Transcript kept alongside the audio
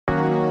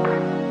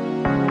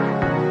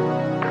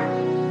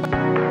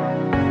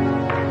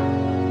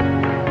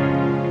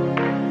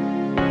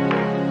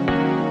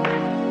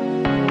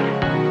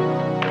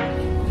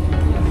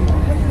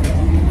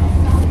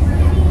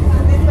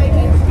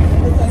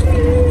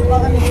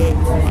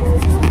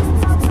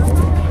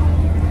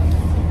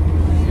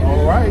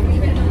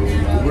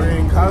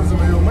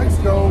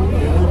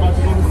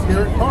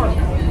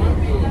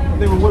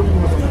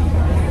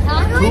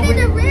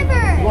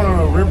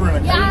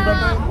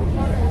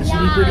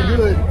looking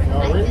good.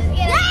 Y'all ready?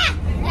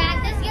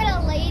 Dad, just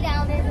gonna lay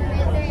down in the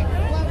river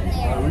and float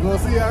there. We're gonna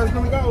see how it's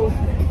gonna go.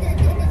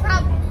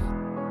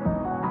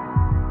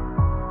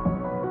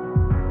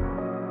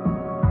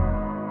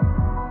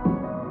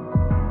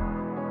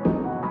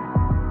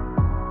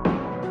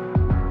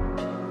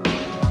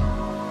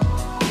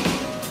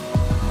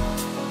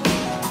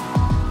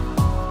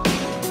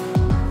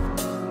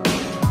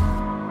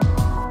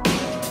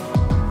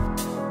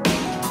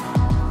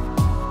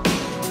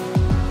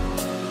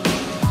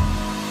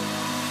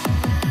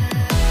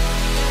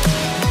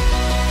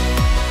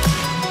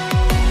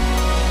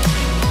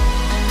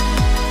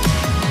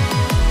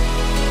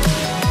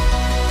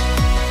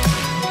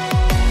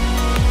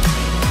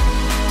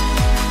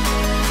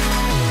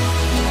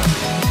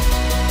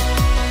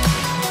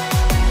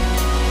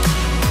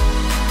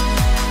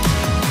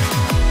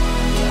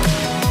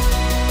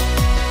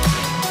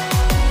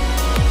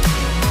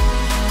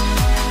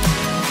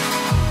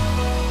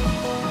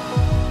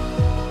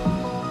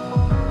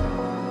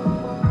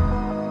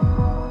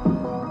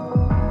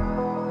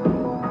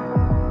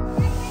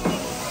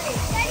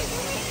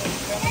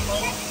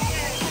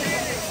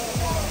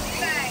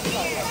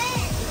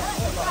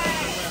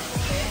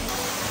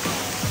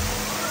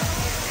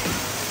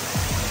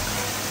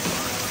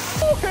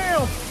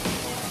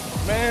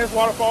 Man, there's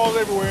waterfalls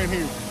everywhere in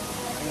here.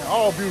 And they're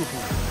all beautiful.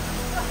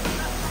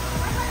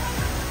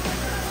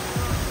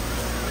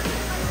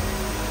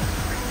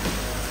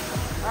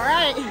 All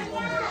right.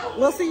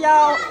 We'll see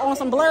y'all on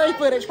some blurry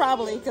footage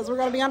probably because we're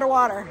going to be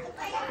underwater.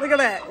 Look at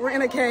that. We're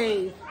in a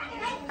cave.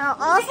 How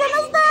awesome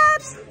is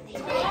that?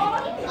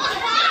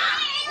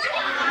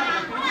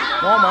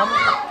 Come on, Mama.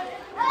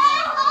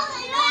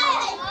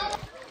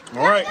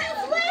 All right.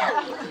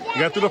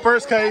 We got through the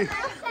first cave.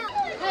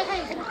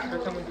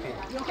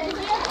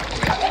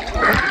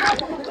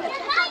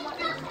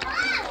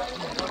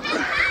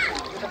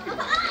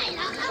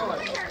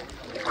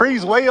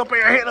 Cree's way up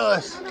here ahead of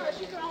us.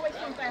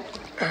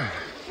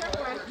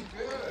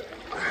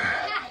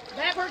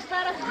 Backwards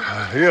better?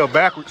 Yeah,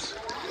 backwards.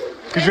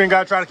 Because you ain't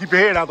got to try to keep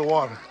your head out the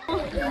water.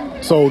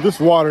 So this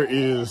water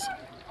is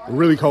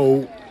really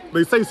cold.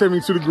 They say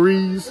 72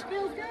 degrees.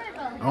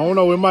 I don't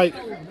know,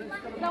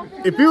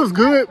 it feels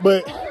good,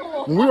 but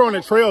when we were on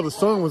the trail, the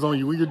sun was on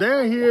you. When you're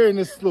down here in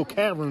this little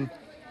cavern,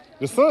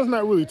 the sun's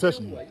not really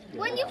touching you.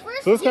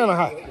 So it's kind of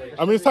hot.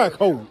 I mean, it's kind of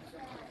cold.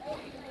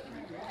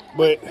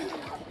 But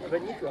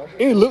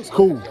it looks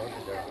cool.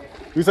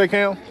 You say,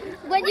 Cam?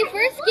 When you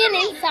first get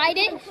inside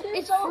it,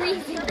 it's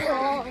freezing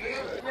cold.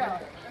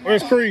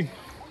 Where's Cree?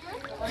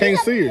 Can't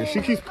see her.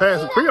 She keeps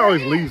passing. Cree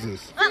always leaves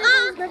us.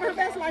 Live her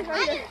best life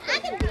right here. I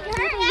can pick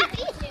her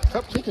up.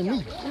 Stop kicking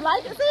me. You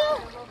like it, Sil?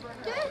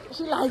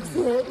 She likes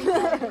it.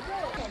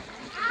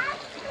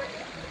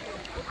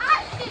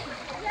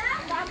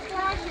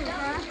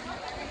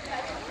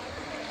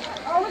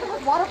 Oh, look at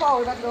this waterfall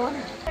we're about to go in.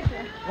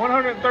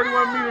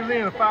 131 meters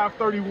in to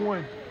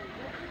 531.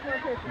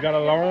 We got a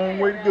long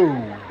way to go.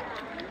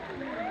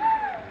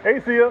 Hey,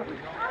 Sia.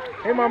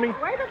 Hey, Mommy. Wait,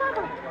 I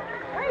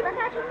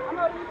got you. I'm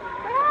holding you.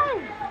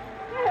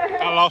 Say hey.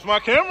 I lost my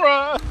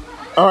camera.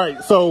 All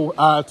right, so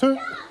I took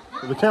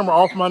the camera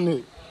off my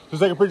neck to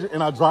take a picture,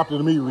 and I dropped it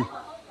immediately.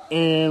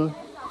 And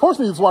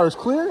fortunately, this water is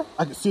clear.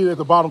 I could see it at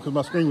the bottom because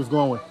my screen was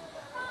glowing.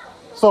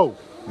 So,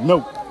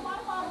 note,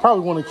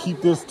 probably want to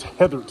keep this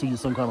tethered to you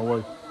some kind of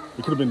way.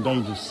 It could have been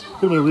dangerous.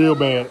 Could have been real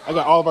bad. I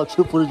got all of our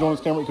trip footage on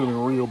this camera. It could have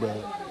been real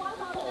bad.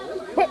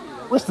 But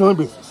we're still in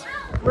business.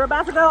 We're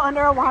about to go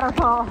under a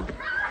waterfall.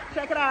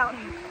 Check it out.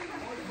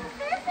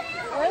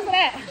 Where's it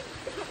at?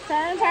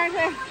 Turn.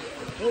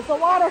 It's a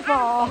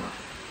waterfall.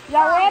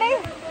 Y'all ready?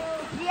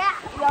 Yeah.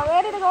 Y'all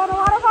ready to go on the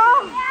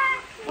waterfall? Yeah.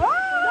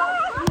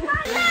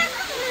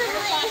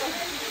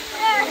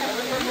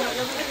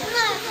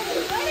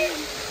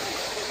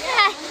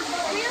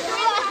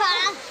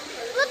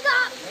 Look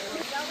up.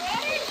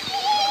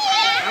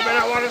 I bet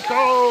that water's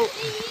cold.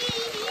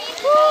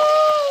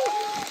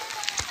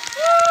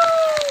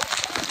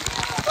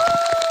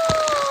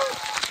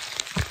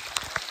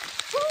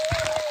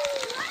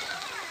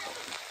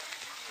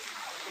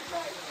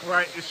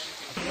 Right.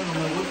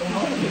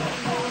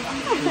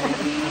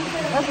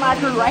 That's my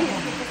crew right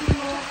here.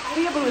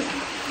 Sia Boo is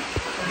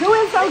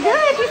doing so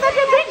good. She's such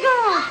a big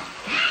girl.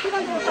 She's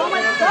done doing so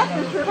much stuff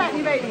this trip, haven't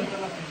you, baby?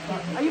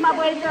 Are you my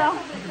boy girl?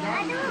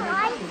 I don't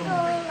like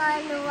going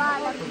on the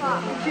waterfall.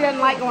 She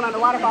doesn't like going on the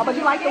waterfall, but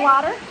you like the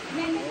water?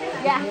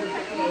 Yeah.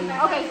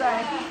 Okay,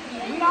 son.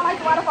 You don't like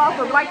the waterfall,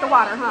 so you like the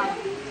water, huh?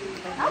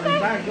 Okay.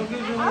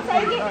 I'll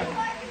take it.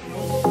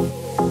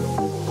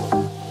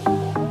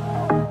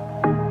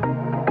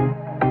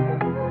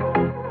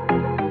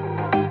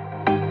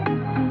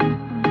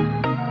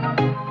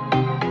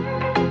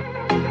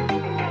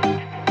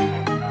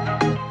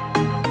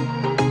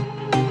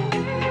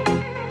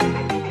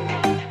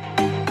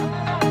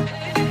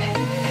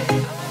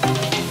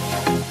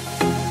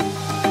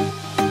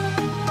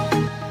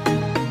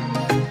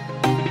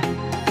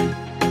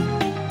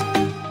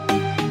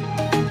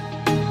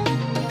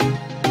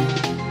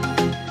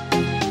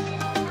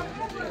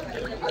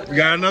 We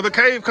got another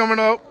cave coming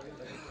up.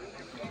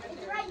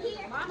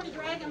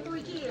 taking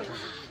 3 kids.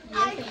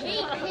 I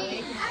hate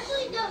pigs.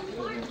 Actually, no.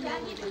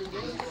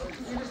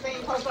 You're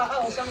staying close by.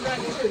 Oh, some got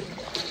you too.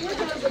 Here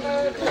comes the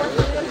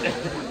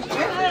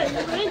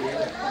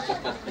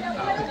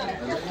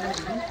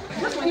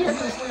This one here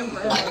can swim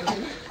forever.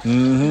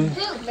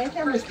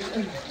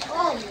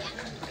 Oh,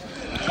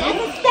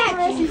 yeah.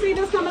 Chris, you see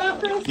this coming up,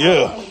 Chris?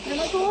 Yeah. Isn't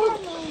that cool?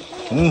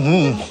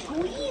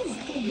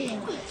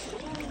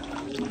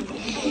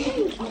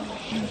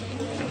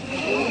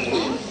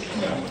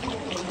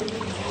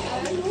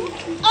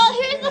 Oh,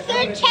 here's the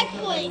third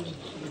checkpoint.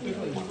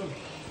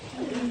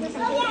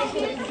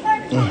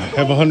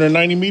 Have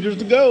 190 meters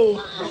to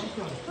go.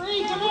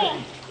 Free, come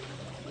here.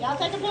 Y'all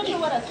take a picture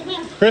with us. Come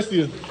here.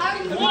 Christian.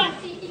 Come here.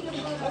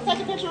 Let's take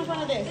a picture in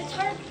front of this. It's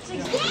hard to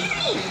get.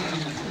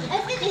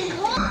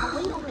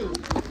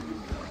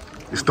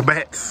 It's the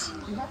bats.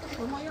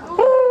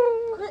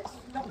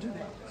 Don't do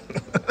that.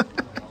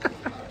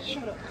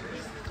 Shut up.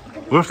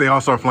 What if they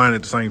all start flying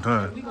at the same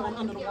time? We going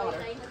under the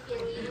water.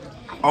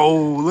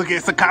 Oh, look,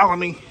 it's a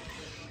colony.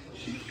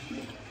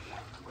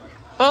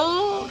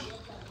 Oh.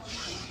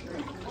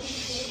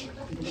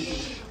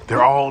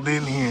 They're all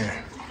in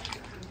here.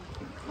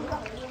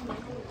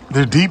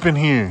 They're deep in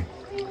here.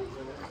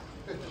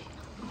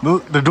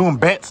 Look, they're doing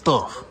bat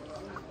stuff.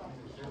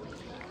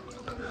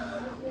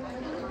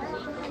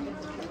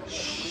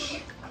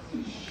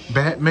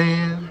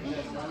 Batman.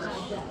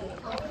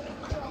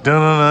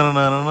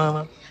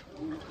 Dun-dun-dun-dun-dun-dun.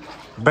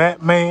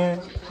 Batman.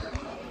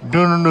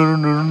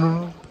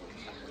 Dun-dun-dun-dun-dun.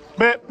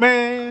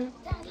 Batman.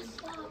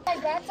 My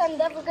bats, I'm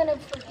never gonna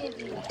forgive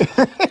you.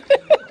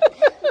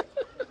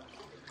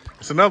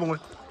 It's another one.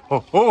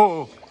 Oh,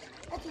 oh,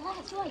 That's the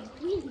last one.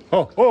 Please.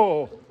 oh,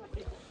 oh.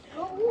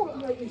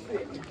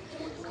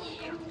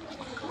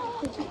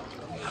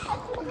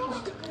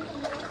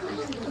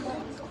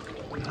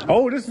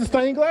 Oh, this is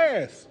stained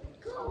glass.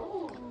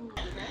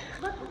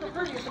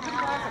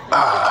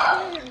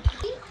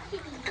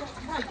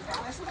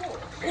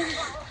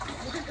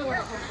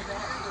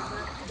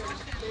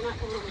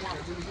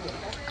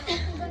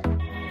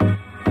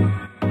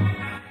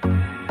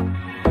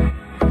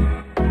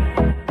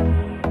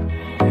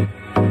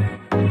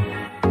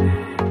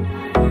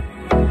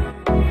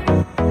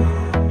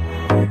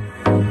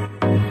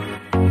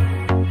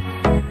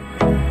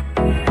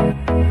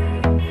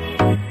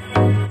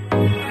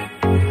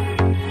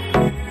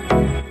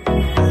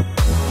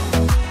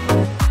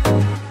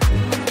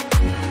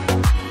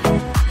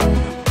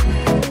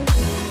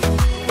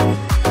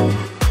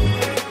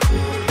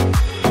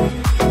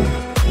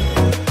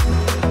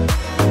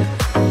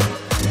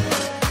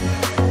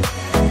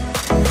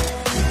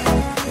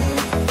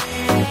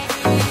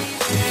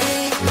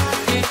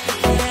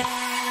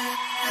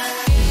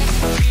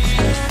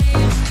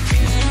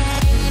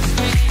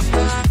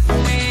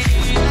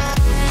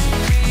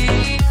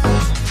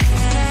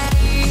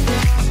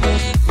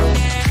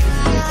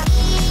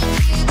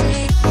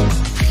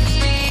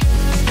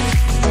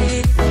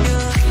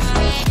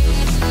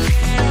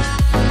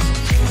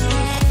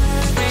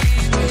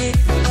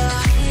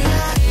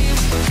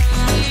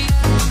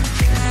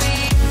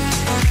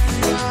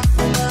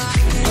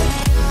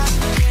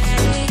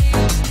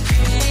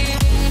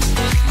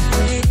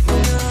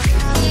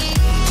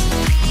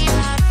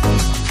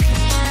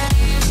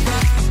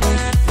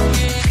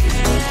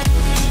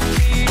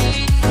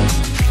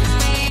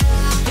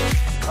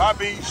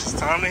 It's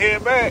time to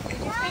head back.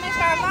 Finish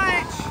our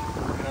lunch.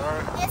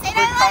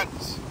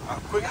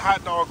 Quick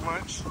hot dog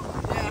lunch.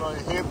 We're going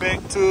to head back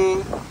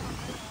to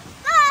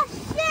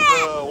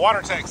the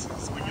water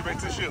taxis when we get back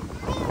to the ship.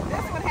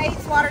 This one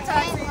hates water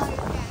taxis.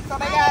 So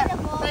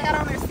they got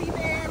on their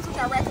C-bands, which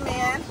I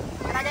recommend.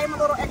 And I gave them a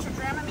little extra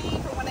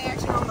Dramamine for when they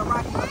actually on the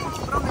rocky road.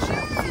 But on the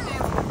ship, the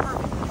C-bands are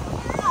perfect.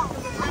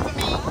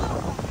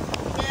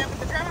 But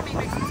the Dramamine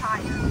makes you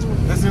tired.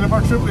 That's the end of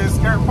our trip at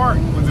Xcaret Park.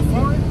 Was it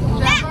fun?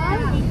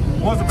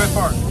 What was the best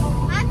part?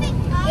 I think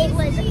it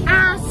was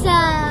awesome.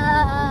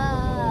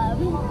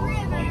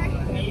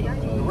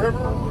 The river?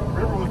 The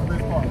river was the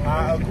best part.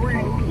 I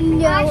agree.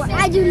 No,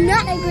 I do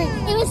not agree.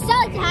 It was so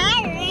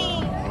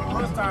tiring. It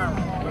was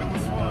tiring, but it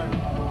was fun.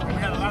 And we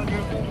had a lot of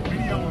good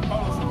video and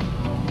photos.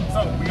 So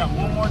we got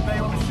one more day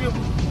on the ship.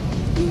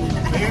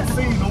 Dead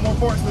sea, no more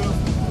port stuff.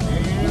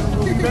 And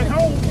we'll be back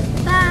home.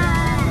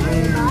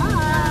 Bye.